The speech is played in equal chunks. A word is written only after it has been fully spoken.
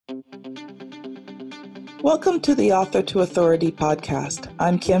Welcome to the Author to Authority podcast.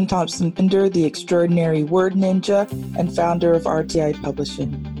 I'm Kim Thompson-Pinder, the extraordinary word ninja and founder of RTI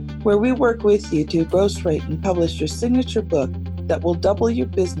Publishing, where we work with you to ghostwrite and publish your signature book that will double your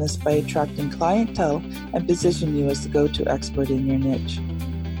business by attracting clientele and position you as the go-to expert in your niche.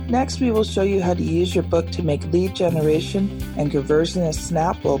 Next, we will show you how to use your book to make lead generation and conversion a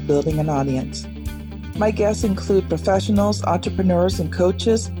snap while building an audience. My guests include professionals, entrepreneurs, and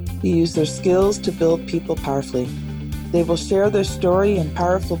coaches who use their skills to build people powerfully. They will share their story and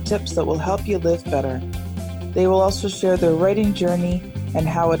powerful tips that will help you live better. They will also share their writing journey and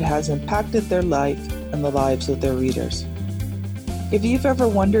how it has impacted their life and the lives of their readers. If you've ever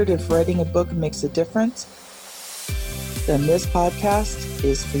wondered if writing a book makes a difference, then this podcast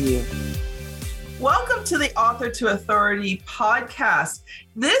is for you. Welcome to the Author to Authority podcast.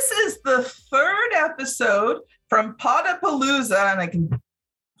 This is the third episode from Podapalooza, and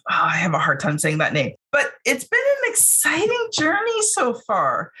I have a hard time saying that name, but it's been an exciting journey so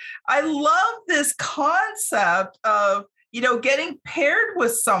far. I love this concept of, getting paired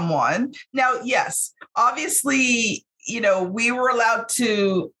with someone. Now, yes, obviously, we were allowed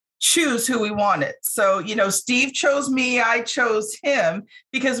to choose who we wanted. So, Steve chose me, I chose him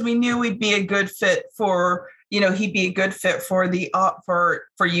because we knew we'd be a good fit for, he'd be a good fit for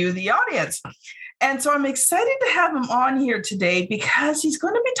for you, the audience. And so I'm excited to have him on here today because he's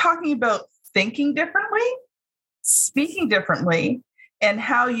going to be talking about thinking differently, speaking differently, and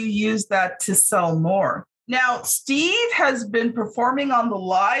how you use that to sell more. Now, Steve has been performing on the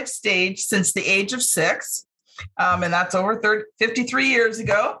live stage since the age of 6. And that's over 53 years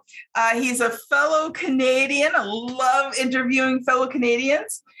ago. He's a fellow Canadian. I love interviewing fellow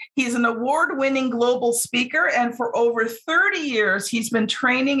Canadians. He's an award-winning global speaker, and for over 30 years, he's been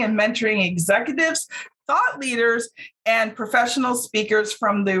training and mentoring executives, thought leaders, and professional speakers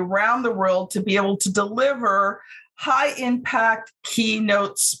from around the world to be able to deliver high-impact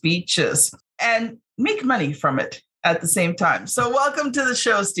keynote speeches and make money from it at the same time. So welcome to the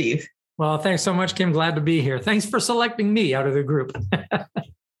show, Steve. Well, thanks so much, Kim. Glad to be here. Thanks for selecting me out of the group.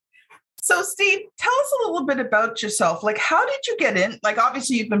 So, Steve, tell us a little bit about yourself. Like, how did you get in? Like,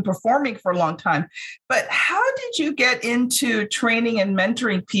 obviously, you've been performing for a long time, but how did you get into training and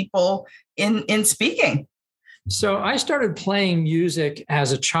mentoring people in speaking? So I started playing music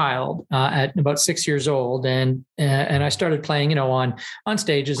as a child at about 6 years old, and I started playing, on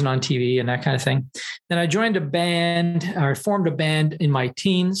stages and on TV and that kind of thing. Then I joined a band, or formed a band in my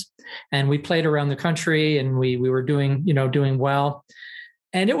teens, and we played around the country, and we were doing well.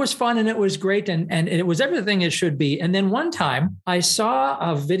 And it was fun and it was great. And it was everything it should be. And then one time I saw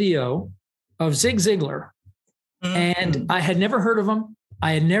a video of Zig Ziglar, and I had never heard of him.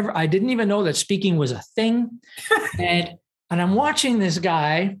 I didn't even know that speaking was a thing. And I'm watching this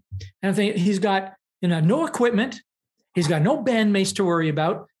guy, and I'm thinking, he's got, no equipment. He's got no bandmates to worry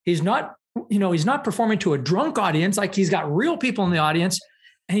about. He's not performing to a drunk audience. Like, he's got real people in the audience.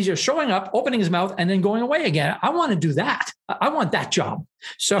 And he's just showing up, opening his mouth, and then going away again. I want to do that. I want that job.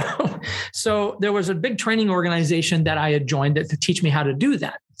 So there was a big training organization that I had joined to teach me how to do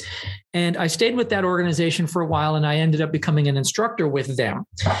that. And I stayed with that organization for a while, and I ended up becoming an instructor with them.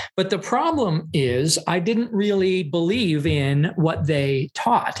 But the problem is I didn't really believe in what they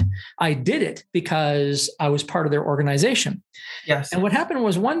taught. I did it because I was part of their organization. Yes. And what happened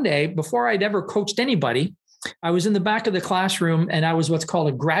was, one day, before I'd ever coached anybody, I was in the back of the classroom, and I was what's called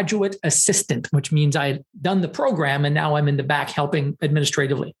a graduate assistant, which means I had done the program and now I'm in the back helping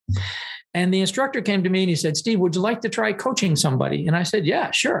administratively. And the instructor came to me and he said, "Steve, would you like to try coaching somebody?" And I said, "Yeah,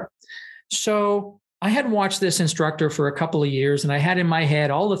 sure." So I had watched this instructor for a couple of years, and I had in my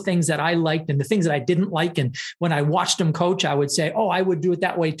head all the things that I liked and the things that I didn't like. And when I watched him coach, I would say, "Oh, I would do it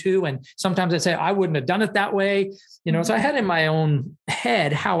that way too." And sometimes I'd say, "I wouldn't have done it that way." So I had in my own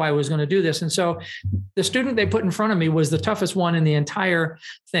head how I was going to do this. And so the student they put in front of me was the toughest one in the entire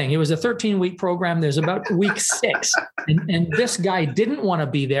thing. It was a 13-week program. There's about week 6. And this guy didn't want to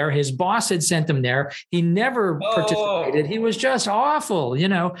be there. His boss had sent him there. He never participated. He was just awful,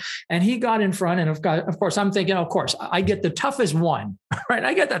 and he got in front. And of course, I'm thinking, of course, I get the toughest one, right?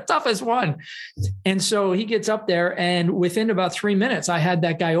 I get the toughest one. And so he gets up there, and within about 3 minutes, I had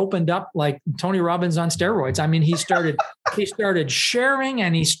that guy opened up like Tony Robbins on steroids. I mean, he started sharing,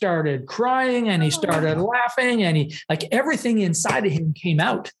 and he started crying, and he started laughing, and everything inside of him came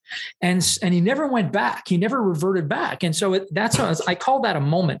out, and he never went back. He never reverted back. And so I call that a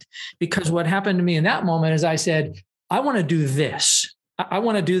moment, because what happened to me in that moment is I said, I want to do this. I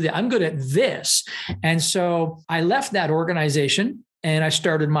want to do that. I'm good at this. And so I left that organization and I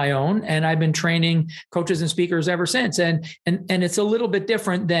started my own, and I've been training coaches and speakers ever since. And it's a little bit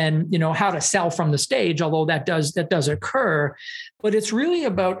different than, how to sell from the stage, although that does occur. But it's really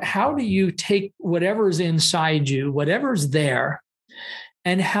about how do you take whatever's inside you, whatever's there,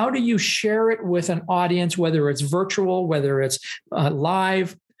 and how do you share it with an audience, whether it's virtual, whether it's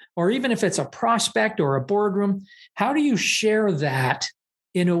live, or even if it's a prospect or a boardroom. How do you share that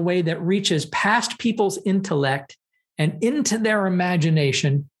in a way that reaches past people's intellect and into their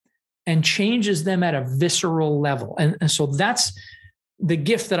imagination and changes them at a visceral level? And so that's the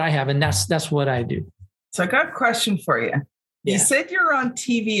gift that I have, and that's what I do. So I got a question for you. You said you were on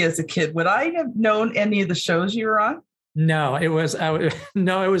TV as a kid. Would I have known any of the shows you were on? No, it was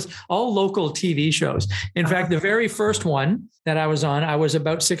all local TV shows. In fact, the very first one that I was on, I was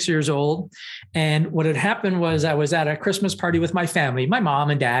about 6 years old. And what had happened was I was at a Christmas party with my family, my mom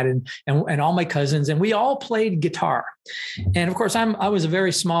and dad and all my cousins, and we all played guitar. And of course, I was a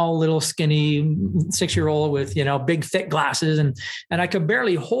very small, little skinny 6-year-old with, big, thick glasses. And I could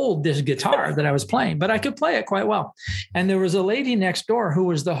barely hold this guitar that I was playing, but I could play it quite well. And there was a lady next door who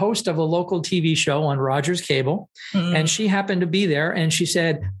was the host of a local TV show on Rogers Cable. Mm-hmm. And she happened to be there, and she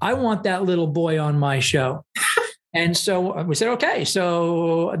said, "I want that little boy on my show." And so we said, okay.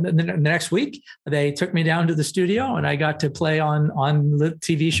 So the next week, they took me down to the studio, and I got to play on the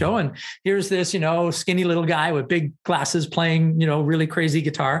TV show. And here's this, skinny little guy with big glasses playing, really crazy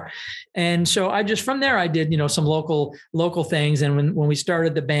guitar. And so from there, I did, some local things. And when we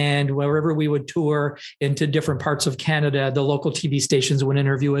started the band, wherever we would tour into different parts of Canada, the local TV stations would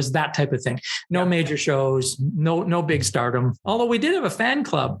interview us, that type of thing. No major shows, no big stardom. Although we did have a fan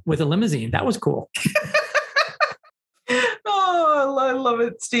club with a limousine. That was cool. Oh, I love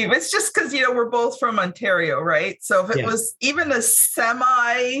it, Steve. It's just because, we're both from Ontario, right? So if it was even a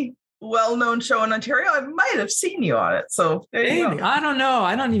semi well-known show in Ontario, I might have seen you on it. So there you go. I don't know.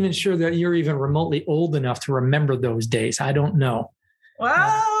 I'm not even sure that you're even remotely old enough to remember those days. I don't know.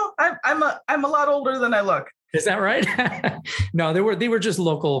 Well, I'm a lot older than I look. Is that right? No, they were just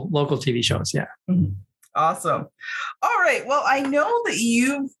local TV shows. Yeah. Mm-hmm. Awesome. All right. Well, I know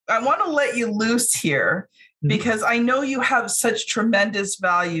that I want to let you loose here, because I know you have such tremendous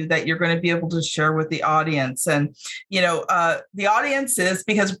value that you're going to be able to share with the audience. And, the audience is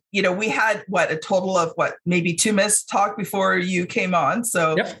because, we had a total of maybe 2 minutes to talk before you came on.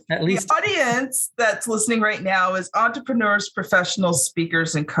 So at least the audience that's listening right now is entrepreneurs, professionals,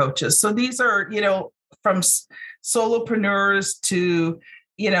 speakers, and coaches. So these are, from solopreneurs to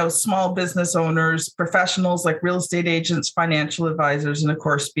small business owners, professionals like real estate agents, financial advisors, and of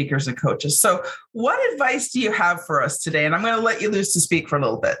course, speakers and coaches. So what advice do you have for us today? And I'm going to let you loose to speak for a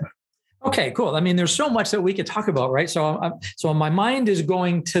little bit. Okay, cool. I mean, there's so much that we could talk about, right? So my mind is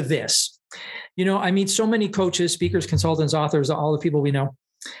going to this. I meet so many coaches, speakers, consultants, authors, all the people we know.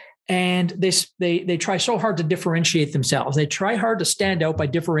 And they try so hard to differentiate themselves. They try hard to stand out by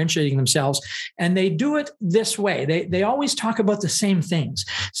differentiating themselves. And they do it this way. They always talk about the same things.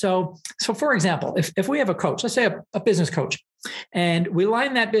 So for example, if we have a coach, let's say a business coach, and we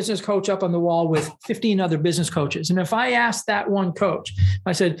line that business coach up on the wall with 15 other business coaches. And if I asked that one coach,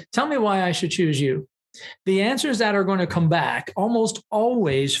 I said, "Tell me why I should choose you," the answers that are going to come back almost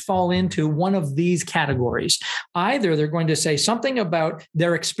always fall into one of these categories. Either they're going to say something about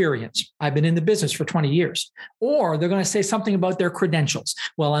their experience. I've been in the business for 20 years. Or they're going to say something about their credentials.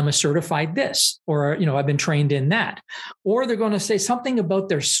 Well, I'm a certified this, or, I've been trained in that. Or they're going to say something about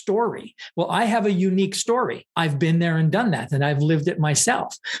their story. Well, I have a unique story. I've been there and done that, and I've lived it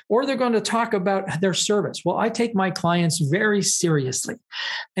myself. Or they're going to talk about their service. Well, I take my clients very seriously.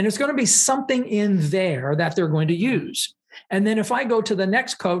 And it's going to be something in there that they're going to use. And then if I go to the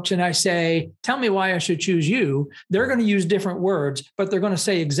next coach and I say, "Tell me why I should choose you," they're going to use different words, but they're going to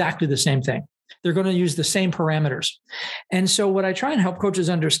say exactly the same thing. They're going to use the same parameters. And so what I try and help coaches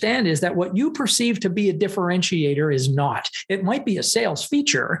understand is that what you perceive to be a differentiator is not. It might be a sales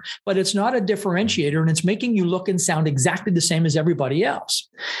feature, but it's not a differentiator, and it's making you look and sound exactly the same as everybody else.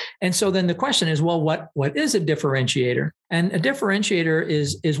 And so then the question is, well, what is a differentiator? And a differentiator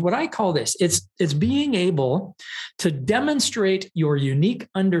is what I call this. It's being able to demonstrate your unique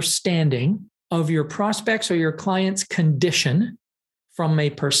understanding of your prospects or your client's condition from a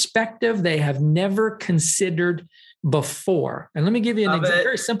perspective they have never considered before. And let me give you a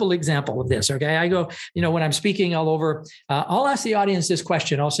very simple example of this. Okay. I go, when I'm speaking all over, I'll ask the audience this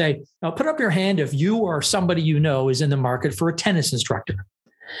question. I'll say, put up your hand if you or somebody is in the market for a tennis instructor.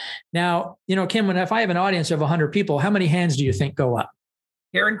 Now, Kim, if I have an audience of 100 people, how many hands do you think go up?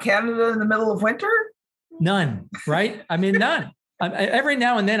 Here in Canada in the middle of winter? None, right? I mean, none. Every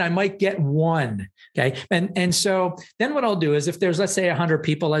now and then I might get one. Okay. And so then what I'll do is if there's, let's say 100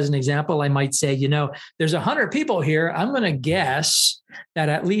 people as an example, I might say, there's 100 people here. I'm going to guess that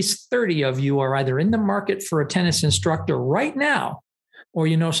at least 30 of you are either in the market for a tennis instructor right now, or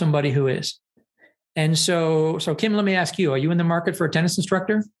somebody who is. And so Kim, let me ask you, are you in the market for a tennis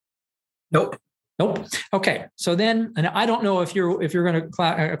instructor? Nope. Okay. So then, and I don't know if you're going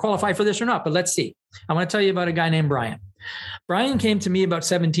to qualify for this or not, but let's see. I want to tell you about a guy named Brian. Brian came to me about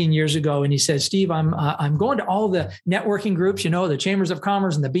 17 years ago and he said, Steve, I'm going to all the networking groups, the Chambers of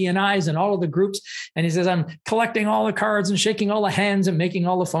Commerce and the BNIs and all of the groups. And he says, I'm collecting all the cards and shaking all the hands and making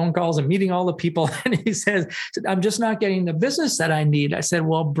all the phone calls and meeting all the people. And he says, I'm just not getting the business that I need. I said,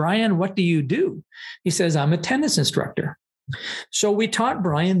 well, Brian, what do you do? He says, I'm a tennis instructor. So we taught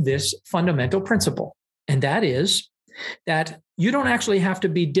Brian this fundamental principle, and that is that you don't actually have to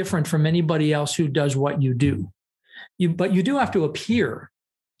be different from anybody else who does what you do. But you do have to appear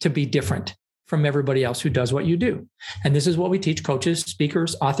to be different from everybody else who does what you do. And this is what we teach coaches,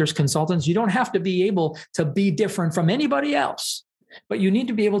 speakers, authors, consultants. You don't have to be able to be different from anybody else, but you need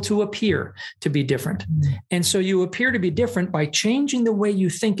to be able to appear to be different. And so you appear to be different by changing the way you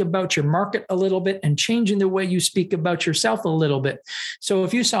think about your market a little bit and changing the way you speak about yourself a little bit. So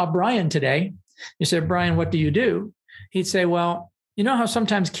if you saw Brian today, you said, Brian, what do you do? He'd say, well, you know how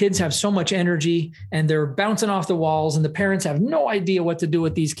sometimes kids have so much energy and they're bouncing off the walls and the parents have no idea what to do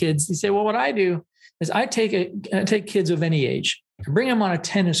with these kids. You say, well, what I do is I take kids of any age and bring them on a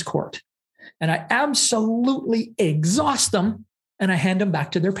tennis court and I absolutely exhaust them and I hand them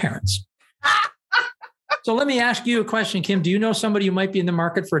back to their parents. So let me ask you a question, Kim. Do you know somebody who might be in the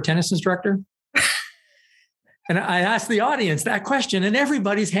market for a tennis instructor? And I asked the audience that question and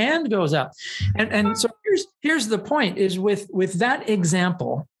everybody's hand goes up. And so here's the point is with that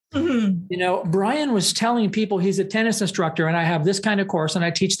example, Brian was telling people he's a tennis instructor and I have this kind of course and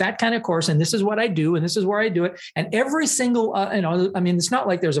I teach that kind of course and this is what I do and this is where I do it. And every single, it's not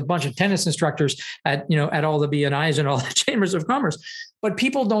like there's a bunch of tennis instructors at all the BNIs and all the Chambers of Commerce, but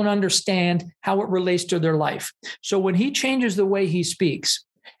people don't understand how it relates to their life. So when he changes the way he speaks,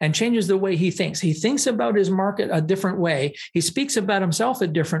 and changes the way he thinks about his market a different way. He speaks about himself a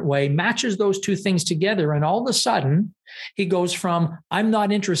different way, matches those two things together. And all of a sudden he goes from, I'm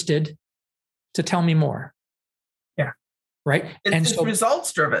not interested to tell me more. Yeah. Right. It's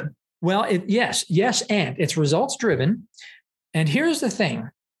results driven. Well, yes. And it's results driven. And here's the thing.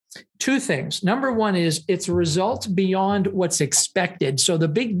 Two things. Number one is it's results beyond what's expected. So the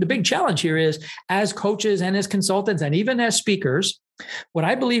big challenge here is as coaches and as consultants and even as speakers, what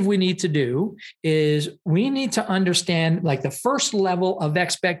I believe we need to do is we need to understand like the first level of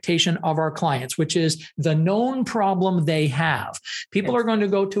expectation of our clients, which is the known problem they have. People are going to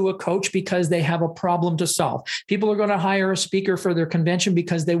go to a coach because they have a problem to solve. People are going to hire a speaker for their convention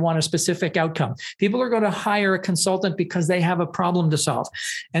because they want a specific outcome. People are going to hire a consultant because they have a problem to solve.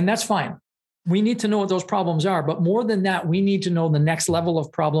 And that's fine. We need to know what those problems are. But more than that, we need to know the next level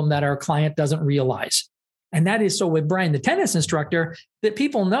of problem that our client doesn't realize. And that is so with Brian, the tennis instructor, that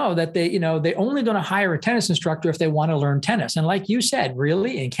people know that they only going to hire a tennis instructor if they want to learn tennis. And like you said,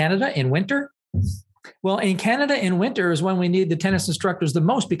 really in Canada in winter? Well, in Canada in winter is when we need the tennis instructors the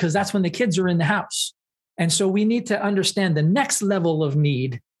most because that's when the kids are in the house. And so we need to understand the next level of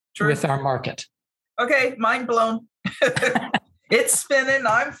need with our market. Okay. Mind blown. It's spinning.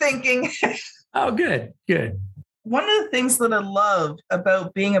 I'm thinking. Oh, good. One of the things that I love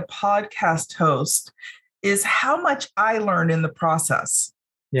about being a podcast host is how much I learn in the process.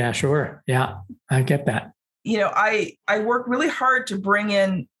 Yeah, sure. Yeah, I get that. I work really hard to bring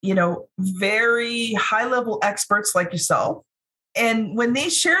in, very high level experts like yourself. And when they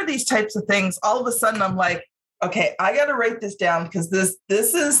share these types of things, all of a sudden I'm like, okay, I got to write this down because this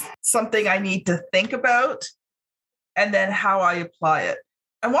is something I need to think about and then how I apply it.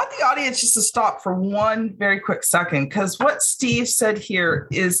 I want the audience just to stop for one very quick second, because what Steve said here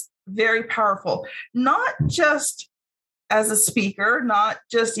is very powerful, not just as a speaker, not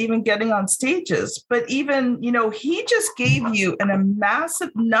just even getting on stages, but even, he just gave you a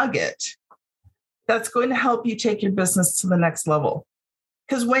massive nugget that's going to help you take your business to the next level.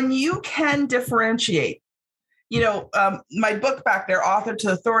 Because when you can differentiate, my book back there, Author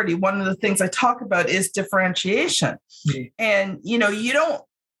to Authority, one of the things I talk about is differentiation. Mm-hmm. And,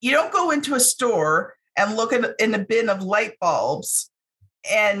 you don't go into a store and look in a bin of light bulbs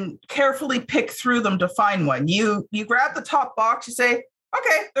and carefully pick through them to find one. You grab the top box, you say,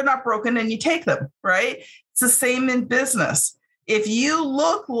 okay, they're not broken, and you take them, right? It's the same in business. If you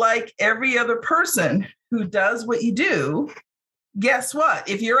look like every other person who does what you do, guess what?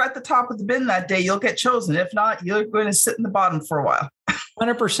 If you're at the top of the bin that day, you'll get chosen. If not, you're going to sit in the bottom for a while.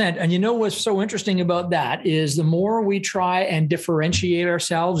 100%. And you know what's so interesting about that is the more we try and differentiate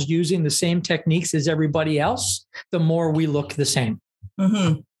ourselves using the same techniques as everybody else, the more we look the same.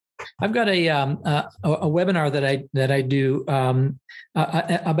 Mm-hmm. I've got a webinar that I do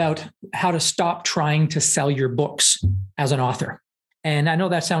about how to stop trying to sell your books as an author. And I know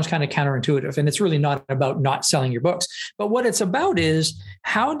that sounds kind of counterintuitive, and it's really not about not selling your books. But what it's about is,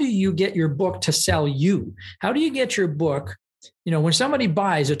 how do you get your book to sell you? How do you get your book? You know, when somebody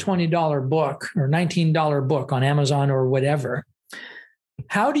buys a $20 book or $19 book on Amazon or whatever,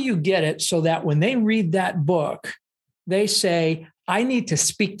 how do you get it so that when they read that book, they say, I need to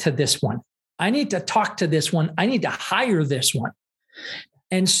speak to this one. I need to talk to this one. I need to hire this one.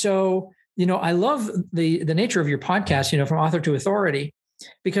 And so, you know, I love the nature of your podcast, you know, From Author to Authority,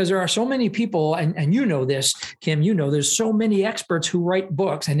 because there are so many people, and you know this, Kim, you know, there's so many experts who write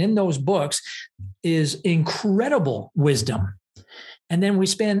books, and in those books is incredible wisdom. And then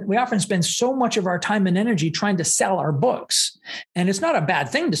we often spend so much of our time and energy trying to sell our books. And it's not a bad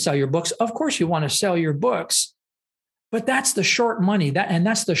thing to sell your books. Of course, you want to sell your books. But that's the short money,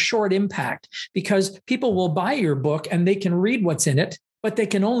 that's the short impact, because people will buy your book and they can read what's in it, but they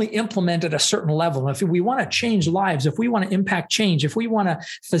can only implement at a certain level. If we want to change lives, if we want to impact change, if we want to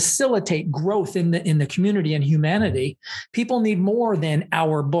facilitate growth in the community and humanity, people need more than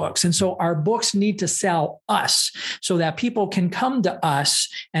our books. And so our books need to sell us so that people can come to us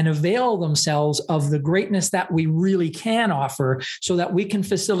and avail themselves of the greatness that we really can offer, so that we can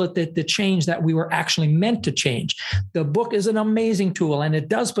facilitate the change that we were actually meant to change. The book is an amazing tool, and it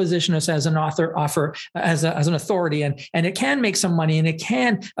does position us as an as an authority, and it can make some money, and it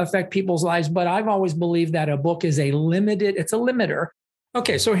can affect people's lives. But I've always believed that a book is it's a limiter.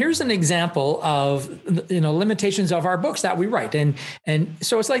 Okay, so here's an example of, you know, limitations of our books that we write. And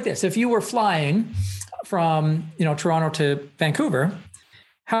so it's like this: if you were flying from, you know, Toronto to Vancouver,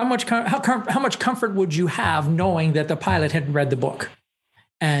 how much comfort would you have knowing that the pilot had read the book?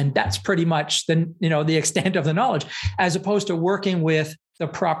 And that's pretty much the extent of the knowledge, as opposed to working with the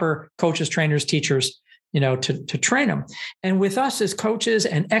proper coaches, trainers, teachers, you know, to train them. And with us as coaches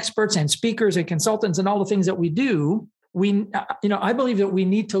and experts and speakers and consultants and all the things that we do, I believe that we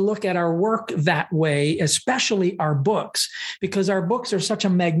need to look at our work that way, especially our books, because our books are such a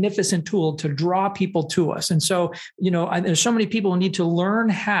magnificent tool to draw people to us. And so, you know, there's so many people who need to learn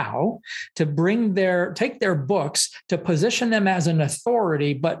how to take their books to position them as an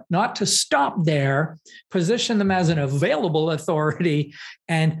authority, but not to stop there, position them as an available authority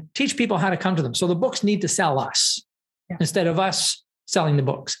and teach people how to come to them. So the books need to sell us instead of us selling the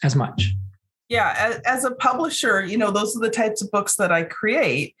books as much. Yeah, as a publisher, you know, those are the types of books that I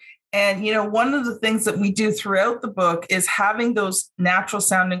create. And, you know, one of the things that we do throughout the book is having those natural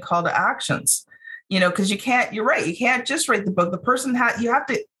sounding call to actions, you know, because you're right. You can't just write the book. You have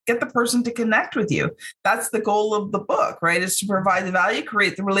to get the person to connect with you. That's the goal of the book, right? Is to provide the value,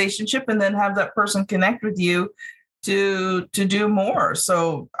 create the relationship, and then have that person connect with you to do more.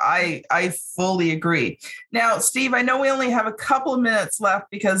 So I fully agree. Now, Steve, I know we only have a couple of minutes left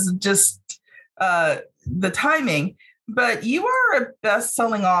because just the timing, but you are a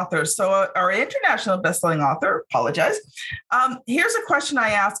best-selling author. So our international best-selling author, apologize. Here's a question I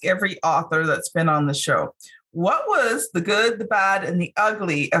ask every author that's been on the show. What was the good, the bad, and the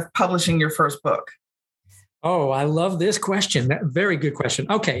ugly of publishing your first book? Oh, I love this question. Very good question.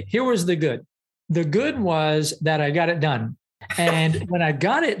 Okay, here was the good. The good was that I got it done. And when I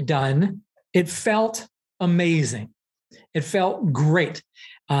got it done, it felt amazing. It felt great.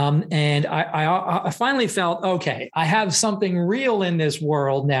 And I finally felt, okay, I have something real in this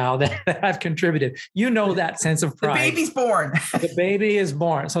world now that I've contributed. You know, that sense of pride. The baby's born. The baby is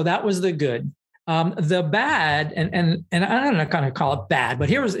born. So that was the good. The bad, and I don't know, kind of call it bad, but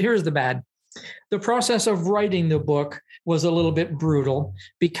here's the bad. The process of writing the book was a little bit brutal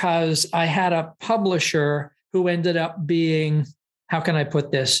because I had a publisher who ended up being, how can I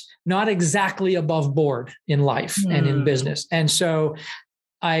put this, not exactly above board in life and in business. And so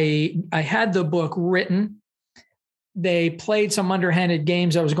I had the book written. They played some underhanded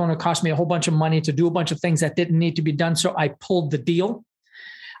games that was going to cost me a whole bunch of money to do a bunch of things that didn't need to be done. So I pulled the deal.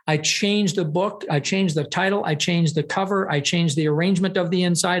 I changed the book. I changed the title. I changed the cover. I changed the arrangement of the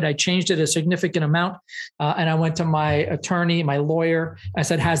inside. I changed it a significant amount. And I went to my attorney, my lawyer. I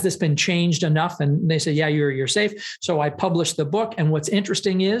said, has this been changed enough? And they said, yeah, you're safe. So I published the book. And what's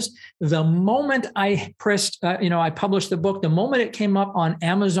interesting is the moment I I published the book, the moment it came up on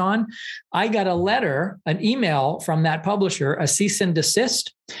Amazon, I got a letter, an email from that publisher, a cease and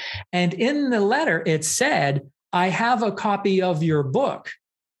desist. And in the letter, it said, I have a copy of your book.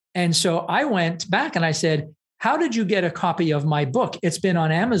 And so I went back and I said, how did you get a copy of my book? It's been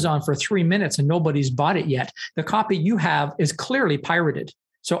on Amazon for 3 minutes and nobody's bought it yet. The copy you have is clearly pirated.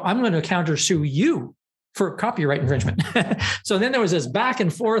 So I'm going to countersue you for copyright infringement. So then there was this back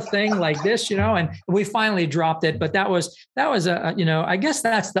and forth thing like this, and we finally dropped it. But that was I guess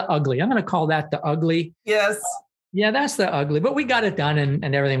that's the ugly. I'm going to call that the ugly. Yes. Yeah, that's the ugly. But we got it done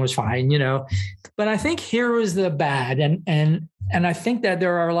and everything was fine, But I think here was the bad. And I think that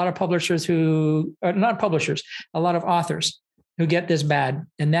there are a lot of publishers a lot of authors who get this bad.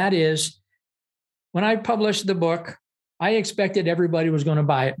 And that is, when I published the book, I expected everybody was going to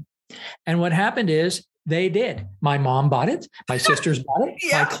buy it. And what happened is, they did. My mom bought it. My sisters bought it.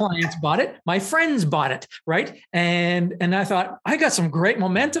 Yeah. My clients bought it. My friends bought it. Right. And I thought, I got some great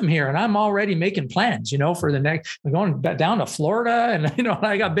momentum here and I'm already making plans, for the next, we're going down to Florida and,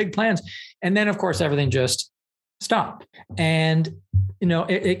 I got big plans. And then of course, everything just stopped. And,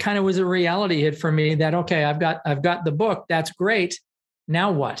 it kind of was a reality hit for me that, okay, I've got the book. That's great. Now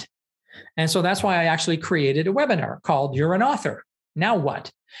what? And so that's why I actually created a webinar called You're an Author. Now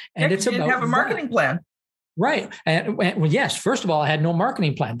what? And it's about, you didn't have a marketing plan. Right. And well, yes, first of all, I had no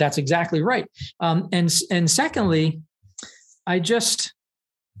marketing plan. That's exactly right. And secondly, I just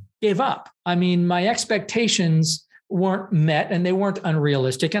gave up. I mean, my expectations weren't met and they weren't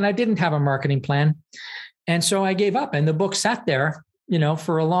unrealistic and I didn't have a marketing plan. And so I gave up and the book sat there,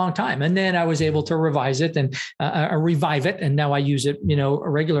 for a long time. And then I was able to revise it and revive it. And now I use it,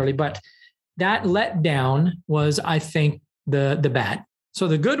 regularly. But that letdown was, I think, the bad. So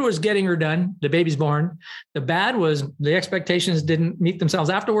the good was getting her done. The baby's born. The bad was the expectations didn't meet themselves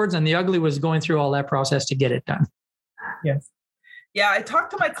afterwards. And the ugly was going through all that process to get it done. Yes. Yeah. I talk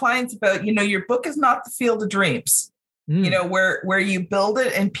to my clients about, your book is not the field of dreams, where you build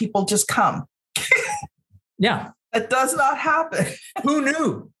it and people just come. Yeah. It does not happen. Who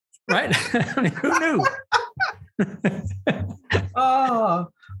knew? Right. Who knew? Oh,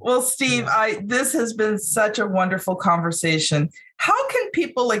 well, Steve, this has been such a wonderful conversation. How can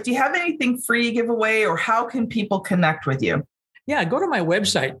people, do you have anything free to give away or how can people connect with you? Yeah, go to my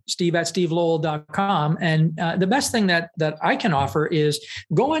website, steve@stevelowell.com. And the best thing that I can offer is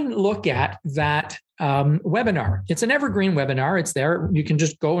go and look at that webinar. It's an evergreen webinar. It's there. You can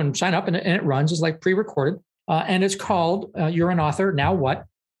just go and sign up and it runs. It's like pre-recorded. And it's called You're an Author, Now What?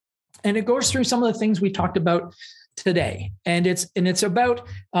 And it goes through some of the things we talked about today. And it's about,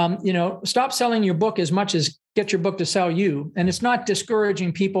 stop selling your book as much as get your book to sell you. And it's not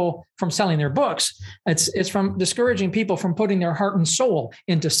discouraging people from selling their books. It's from discouraging people from putting their heart and soul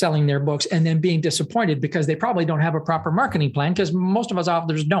into selling their books and then being disappointed because they probably don't have a proper marketing plan because most of us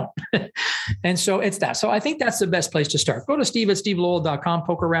authors don't. And so it's that. So I think that's the best place to start. Go to steve@stevelowell.com,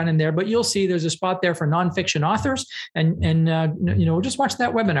 poke around in there, but you'll see there's a spot there for nonfiction authors and just watch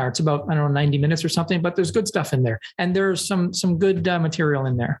that webinar. It's about, 90 minutes or something, but there's good stuff in there. And there's some good material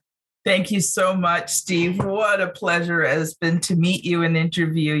in there. Thank you so much, Steve. What a pleasure it has been to meet you and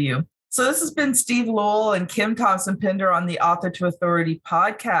interview you. So this has been Steve Lowell and Kim Thompson-Pinder on the Author to Authority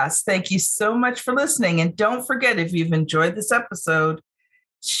podcast. Thank you so much for listening. And don't forget, if you've enjoyed this episode,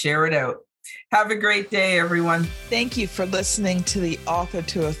 share it out. Have a great day, everyone. Thank you for listening to the Author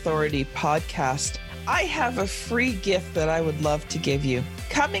to Authority podcast. I have a free gift that I would love to give you.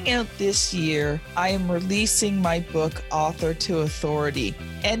 Coming out this year, I am releasing my book, Author to Authority.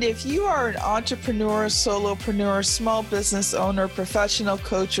 And if you are an entrepreneur, solopreneur, small business owner, professional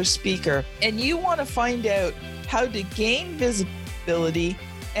coach, or speaker, and you want to find out how to gain visibility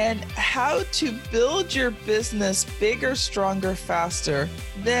and how to build your business bigger, stronger, faster,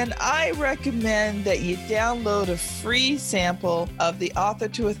 then I recommend that you download a free sample of the Author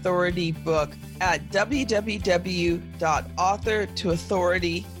to Authority book at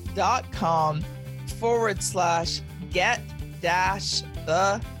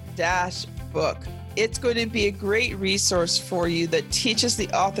www.authortoauthority.com/get-the-book. It's going to be a great resource for you that teaches the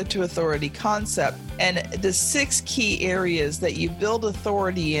Author to Authority concept and the 6 key areas that you build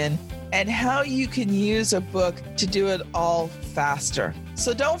authority in and how you can use a book to do it all faster.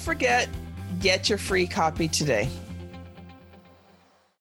 So don't forget, get your free copy today.